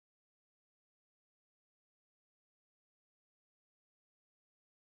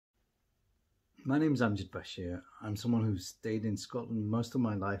My name is Amjad Bashir. I'm someone who's stayed in Scotland most of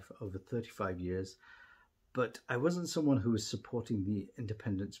my life, over 35 years, but I wasn't someone who was supporting the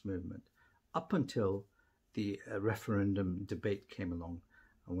independence movement up until the referendum debate came along.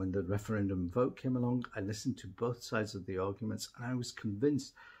 And when the referendum vote came along, I listened to both sides of the arguments, and I was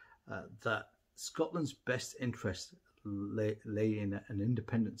convinced that Scotland's best interest lay in an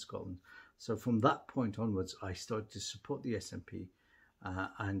independent Scotland. So from that point onwards, I started to support the SNP.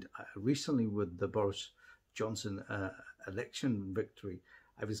 And recently, with the Boris Johnson election victory,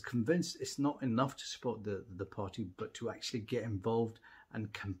 I was convinced it's not enough to support the party, but to actually get involved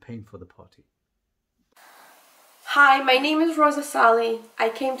and campaign for the party. Hi, my name is Rosa Sally. I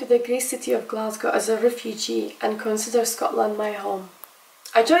came to the great city of Glasgow as a refugee and consider Scotland my home.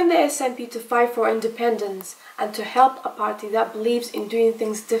 I joined the SNP to fight for independence and to help a party that believes in doing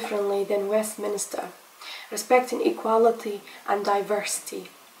things differently than Westminster, respecting equality and diversity.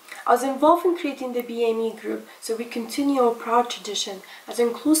 I was involved in creating the BAME group so we continue our proud tradition as an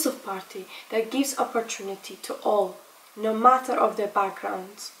inclusive party that gives opportunity to all, no matter of their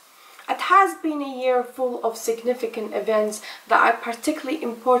backgrounds. It has been a year full of significant events that are particularly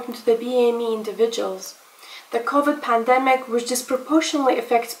important to the BAME individuals. The COVID pandemic, which disproportionately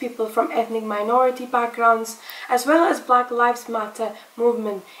affects people from ethnic minority backgrounds, as well as Black Lives Matter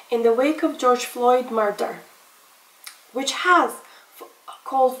movement in the wake of George Floyd murder, which has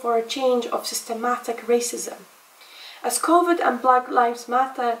called for a change of systematic racism. As COVID and Black Lives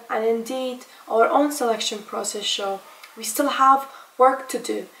Matter, and indeed our own selection process show, we still have work to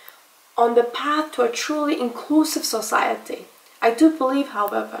do on the path to a truly inclusive society. I do believe,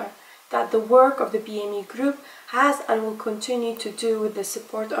 however, that the work of the BAME group has and will continue to do with the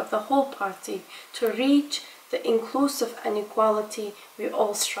support of the whole party to reach the inclusive and equality we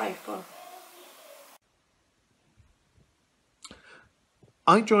all strive for.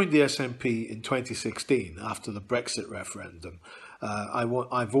 I joined the SNP in 2016 after the Brexit referendum.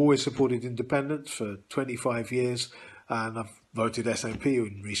 I've always supported independence for 25 years, and I've voted SNP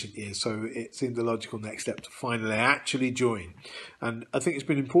in recent years, so it seemed the logical next step to finally actually join. And I think it's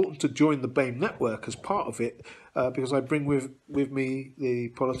been important to join the BAME Network as part of it, because I bring with me the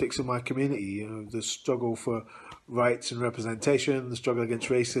politics of my community, the struggle for rights and representation, the struggle against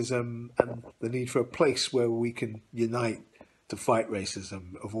racism, and the need for a place where we can unite to fight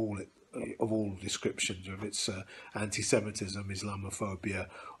racism of all descriptions, whether it's anti-Semitism, Islamophobia,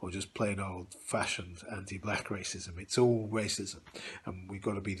 or just plain old-fashioned anti-black racism. It's all racism, and we've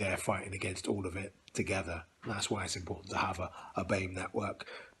got to be there fighting against all of it together. And that's why it's important to have a BAME network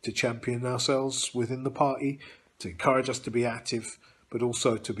to champion ourselves within the party, to encourage us to be active, but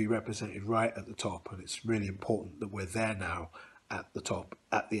also to be represented right at the top. And it's really important that we're there now at the top,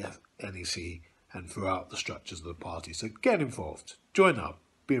 at the NEC, and throughout the structures of the party. So get involved, join up,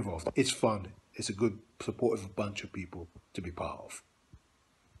 be involved. It's fun. It's a good, supportive bunch of people to be part of.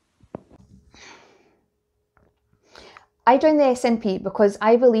 I joined the SNP because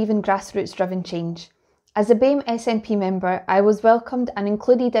I believe in grassroots-driven change. As a BAME SNP member, I was welcomed and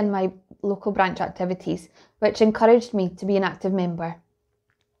included in my local branch activities, which encouraged me to be an active member.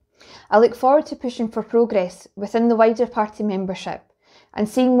 I look forward to pushing for progress within the wider party membership and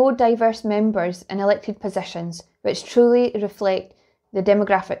seeing more diverse members in elected positions which truly reflect the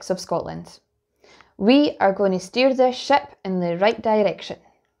demographics of Scotland. We are going to steer this ship in the right direction.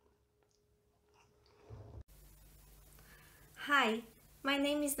 Hi, my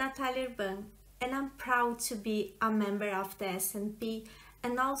name is Natalia Urban, and I'm proud to be a member of the SNP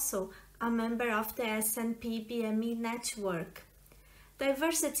and also a member of the SNP BAME Network.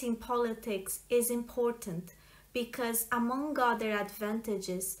 Diversity in politics is important because, among other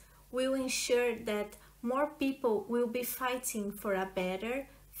advantages, we will ensure that more people will be fighting for a better,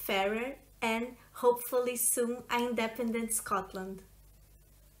 fairer, and hopefully soon an independent Scotland.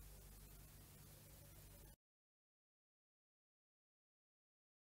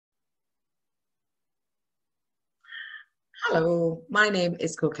 Hello, my name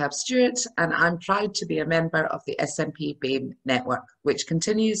is Kokab Stewart and I'm proud to be a member of the SNP BAME Network, which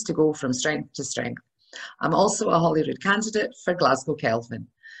continues to go from strength to strength. I'm also a Holyrood candidate for Glasgow Kelvin.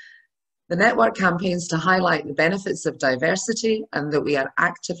 The network campaigns to highlight the benefits of diversity and that we are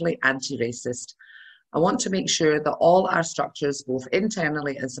actively anti-racist. I want to make sure that all our structures, both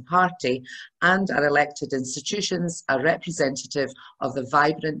internally as a party and our elected institutions, are representative of the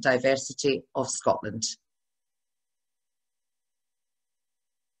vibrant diversity of Scotland.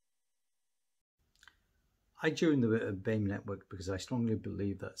 I joined the BAME network because I strongly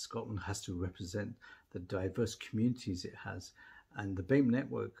believe that Scotland has to represent the diverse communities it has, and the BAME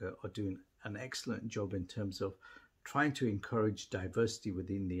network are doing an excellent job in terms of trying to encourage diversity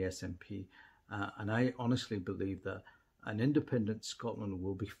within the SNP And I honestly believe that an independent Scotland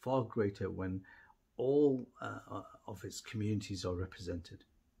will be far greater when all of its communities are represented.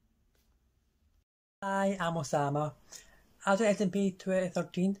 Hi, I'm Osama. I joined SNP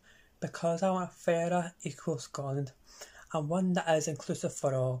 2013 because I want a fairer, equal Scotland, and one that is inclusive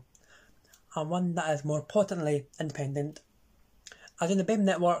for all, and one that is more importantly independent. I joined the BAME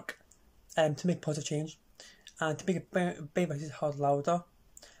Network to make positive change and to make BAME voices heard louder,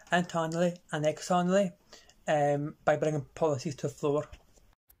 internally and externally, by bringing policies to the floor.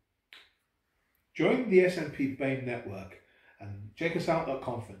 Join the SNP BAME Network and check us out at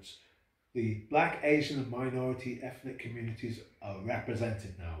conference. The Black, Asian and minority ethnic communities are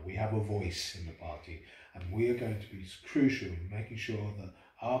represented now. We have a voice in the party, and we are going to be crucial in making sure that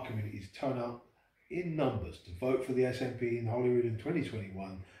our communities turn out in numbers to vote for the SNP in Holyrood in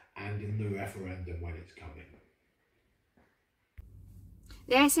 2021 and in the referendum when it's coming.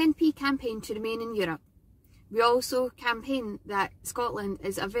 The SNP campaign to remain in Europe. We also campaign that Scotland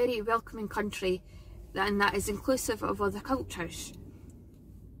is a very welcoming country and that is inclusive of other cultures.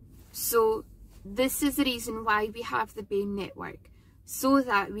 So this is the reason why we have the BAME Network, so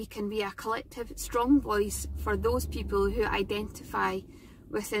that we can be a collective, strong voice for those people who identify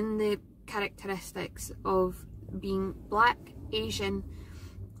within the characteristics of being Black, Asian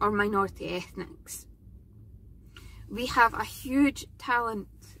or minority ethnics. We have a huge talent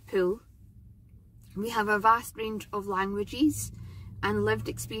pool. We have a vast range of languages and lived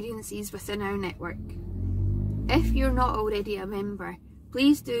experiences within our network. If you're not already a member,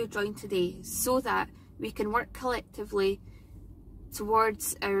 please do join today so that we can work collectively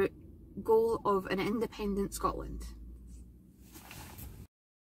towards our goal of an independent Scotland.